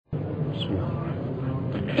Hadith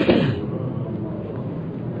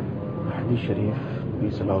Sharif, Nabi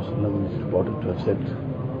Sallallahu Alaihi Wasallam is reported to have said,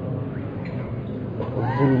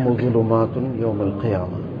 Zulm zulumatun yawm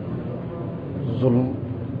al-qiyamah. Zulm,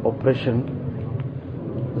 oppression,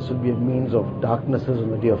 this will be a means of darknesses on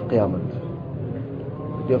the day of Qiyamah.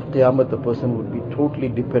 The day of Qiyamah, the person would be totally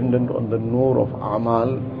dependent on the nur of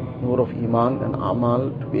Amal, nur of Iman and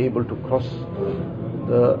Amal to be able to cross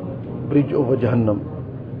the bridge over Jahannam.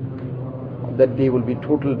 On that day will be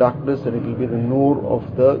total darkness, and it will be the nur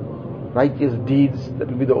of the righteous deeds that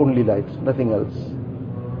will be the only light, nothing else.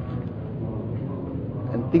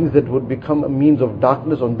 And things that would become a means of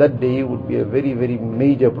darkness on that day would be a very, very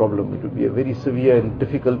major problem. It would be a very severe and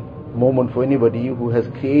difficult moment for anybody who has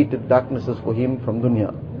created darknesses for him from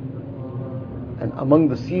dunya. And among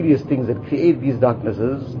the serious things that create these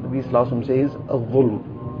darknesses, Nabi Sallallahu Alaihi Wasallam says,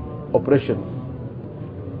 al-zulm, oppression.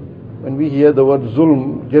 When we hear the word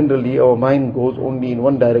zulm, generally our mind goes only in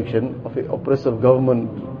one direction, of an oppressive government,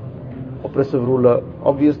 oppressive ruler.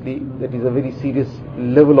 Obviously, that is a very serious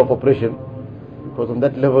level of oppression, because on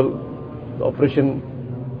that level, the oppression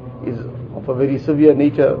is of a very severe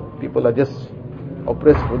nature. People are just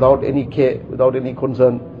oppressed without any care, without any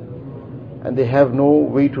concern, and they have no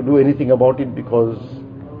way to do anything about it, because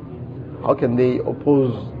how can they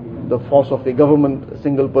oppose the force of a government, a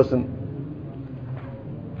single person?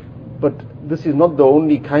 But this is not the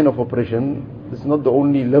only kind of oppression, this is not the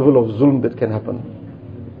only level of zulm that can happen.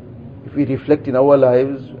 If we reflect in our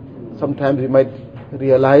lives, sometimes we might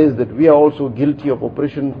realize that we are also guilty of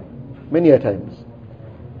oppression many a times,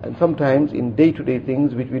 and sometimes in day-to-day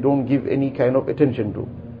things which we don't give any kind of attention to.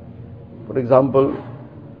 For example,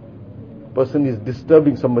 a person is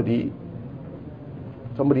disturbing somebody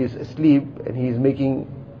is asleep and he is making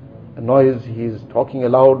a noise, he is talking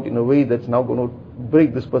aloud in a way that's now going to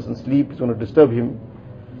break this person's sleep, it's going to disturb him,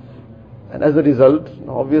 and as a result,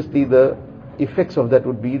 obviously the effects of that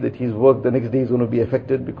would be that his work the next day is going to be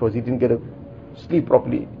affected, because he didn't get a sleep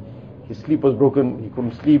properly, his sleep was broken, he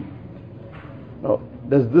couldn't sleep. Now,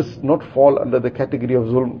 does this not fall under the category of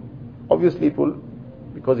zulm? Obviously it will,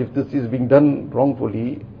 because if this is being done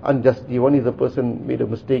wrongfully, unjustly, one is a person made a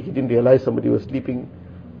mistake, he didn't realize somebody was sleeping,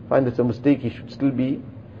 find it's a mistake, he should still be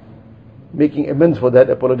making amends for that,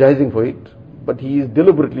 apologizing for it, but he is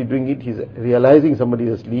deliberately doing it, he's realizing somebody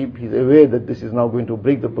is asleep, he's aware that this is now going to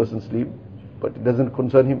break the person's sleep, but it doesn't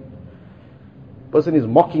concern him. Person is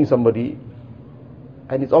mocking somebody,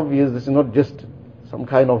 and it's obvious this is not just some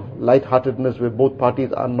kind of light-heartedness where both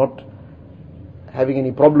parties are not having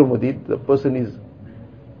any problem with it. The person is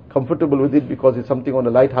comfortable with it because it's something on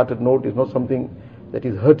a light-hearted note, it's not something that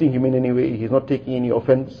is hurting him in any way, he's not taking any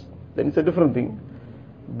offense, then it's a different thing.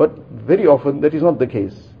 But very often that is not the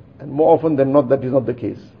case, and more often than not that is not the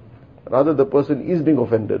case. Rather, the person is being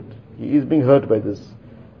offended, he is being hurt by this,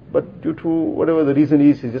 but due to whatever the reason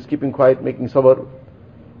is, he's just keeping quiet, making sabr.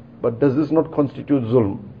 But does this not constitute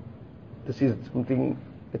zulm? This is something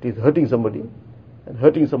that is hurting somebody, and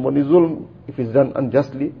hurting someone is zulm if it's done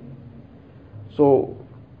unjustly. So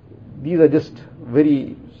these are just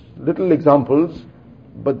very little examples,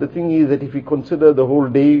 but the thing is that if we consider the whole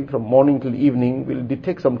day from morning till evening, we'll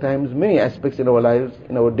detect sometimes many aspects in our lives,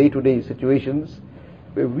 in our day-to-day situations,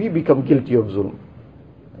 where we become guilty of zulm.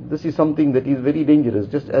 And this is something that is very dangerous.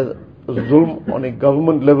 Just as zulm on a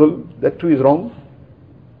government level, that too is wrong.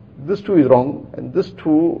 This too is wrong, and this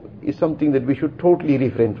too is something that we should totally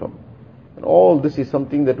refrain from. And all this is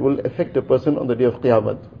something that will affect a person on the day of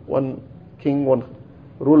Qiyamah. One king, one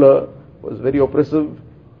ruler was very oppressive.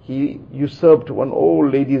 He usurped one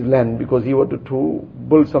old lady's land because he wanted to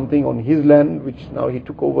build something on his land, which now he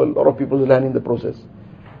took over a lot of people's land in the process.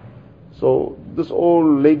 So this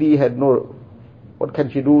old lady had what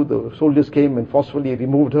can she do? The soldiers came and forcefully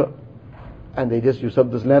removed her, and they just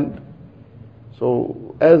usurped this land.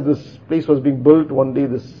 So as this place was being built, one day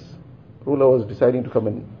this ruler was deciding to come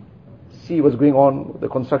and see what's going on with the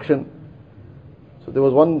construction. So there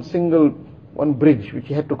was one bridge which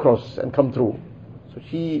he had to cross and come through. So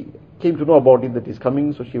she came to know about it, that he's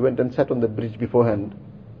coming, so she went and sat on the bridge beforehand.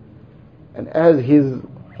 And as his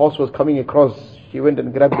horse was coming across, she went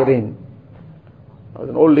and grabbed the rein. Now, as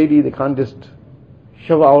an old lady, they can't just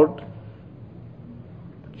shove out.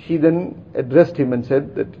 She then addressed him and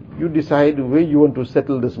said that you decide where you want to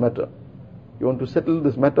settle this matter. You want to settle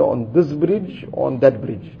this matter on this bridge or on that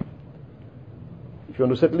bridge. If you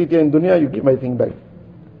want to settle it here in dunya, you give my thing back.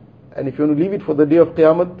 And if you want to leave it for the day of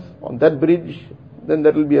Qiyamah on that bridge, then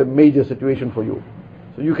that will be a major situation for you.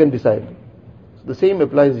 So you can decide. So the same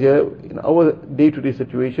applies here in our day-to-day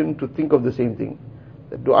situation, to think of the same thing.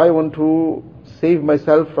 That do I want to save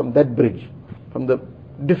myself from that bridge, from the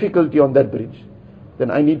difficulty on that bridge,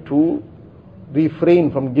 then I need to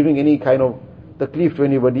refrain from giving any kind of taklif to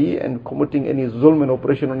anybody and committing any zulm and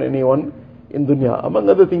oppression on anyone in dunya. Among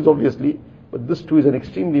other things, obviously, but this too is an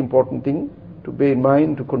extremely important thing to bear in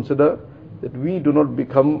mind, to consider, that we do not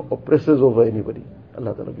become oppressors over anybody.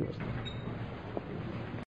 Allah Ta'ala give us.